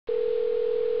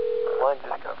line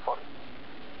just got funny.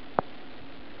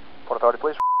 Port Authority,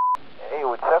 please. Hey,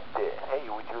 what's up there? Hey,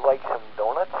 would you like some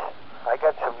donuts? I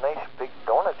got some nice big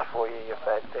donuts for you, you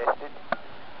fat bastard.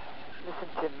 Listen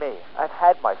to me. I've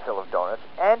had my fill of donuts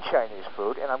and Chinese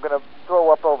food, and I'm going to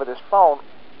throw up over this phone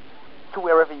to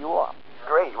wherever you are.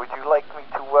 Great. Would you like me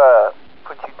to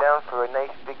put you down for a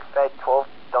nice big fat 12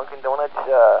 Dunkin' Donuts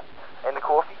and the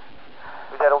coffee?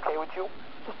 Is that okay with you?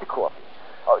 Just the coffee.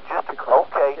 Oh, just the coffee.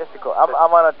 Okay. Just the coffee.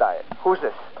 I'm on a diet. Who's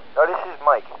this? Oh, this is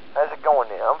Mike. How's it going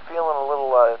there? I'm feeling a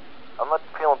little, I'm not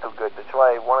feeling too good. That's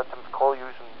why I wanted to call you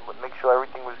and make sure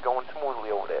everything was going smoothly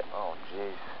over there. Oh,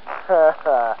 jeez.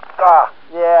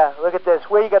 Yeah, look at this.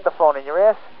 Where you got the phone, in your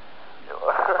ass?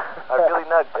 I'm really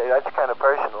not. That's kind of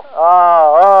personal.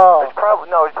 Oh. It's probably,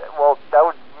 no, well, that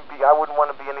would be, I wouldn't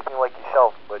want to be anything like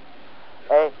yourself, but...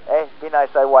 Hey, be nice,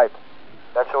 I wipe.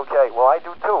 That's okay. Well, I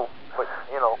do too, but,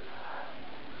 you know.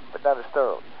 But not as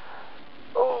thoroughly.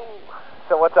 Oh.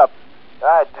 So what's up?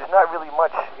 There's not really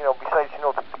much, besides,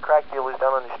 the crack dealers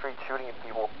down on the street shooting at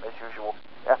people, as usual.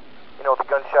 Yeah. The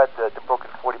gunshot, the broken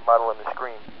 40 bottle, and the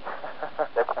scream.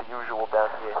 That's the usual down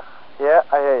here. Yeah,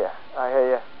 I hear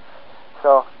you.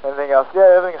 So, anything else?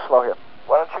 Yeah, everything is slow here.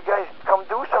 Why don't you guys come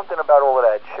do something about all of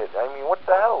that shit? I mean, what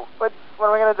the hell? What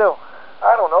are we going to do?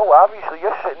 I don't know. Obviously,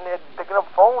 you're sitting there picking up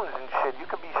phones and shit. You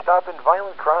could be stopping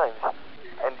violent crimes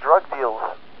and drug deals.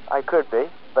 I could be,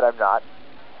 but I'm not.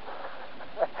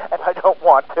 And I don't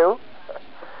want to.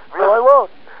 Really? So I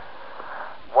won't.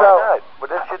 Why not? But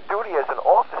that's your duty as an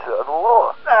officer of the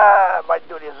law. My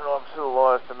duty as an officer of the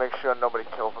law is to make sure nobody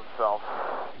kills themselves.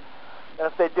 And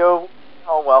if they do,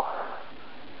 oh well.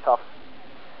 Tough.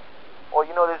 Well,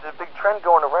 there's a big trend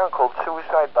going around called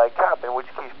suicide by cop, in which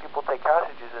case people take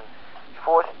hostages and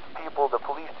force the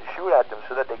police to shoot at them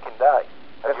so that they can die.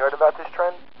 Have you heard about this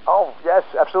trend? Oh, yes,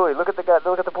 absolutely. Look at the guy.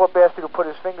 Look at the poor bastard who put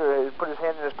his hand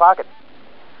in his pocket.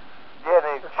 Yeah,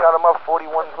 they shot him up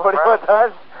 41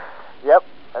 times? Yep,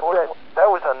 that's it. That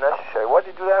was unnecessary. What'd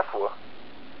you do that for?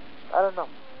 I don't know.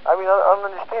 I mean, I don't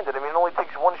understand it. I mean, it only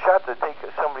takes one shot to take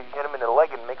somebody, hit him in the leg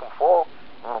and make him fall.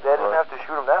 Oh, they didn't have to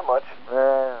shoot him that much.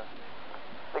 Yeah.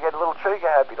 They got a little trigger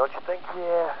happy, don't you think?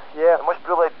 Yeah. It must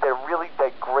be like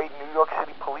that great New York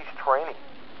City police training.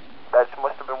 That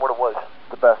must have been what it was.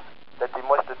 The best. That they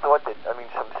must have thought that,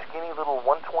 some skinny little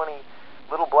 120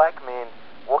 little black man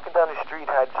walking down the street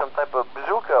had some type of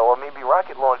bazooka or maybe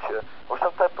rocket launcher or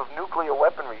some type of nuclear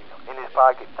weaponry in his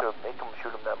pocket to make him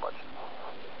shoot him that much.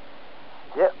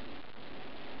 Yep.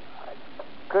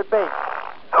 Could be.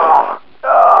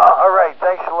 All right,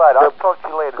 thanks a lot. I'll talk to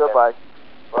you later. Goodbye. Then.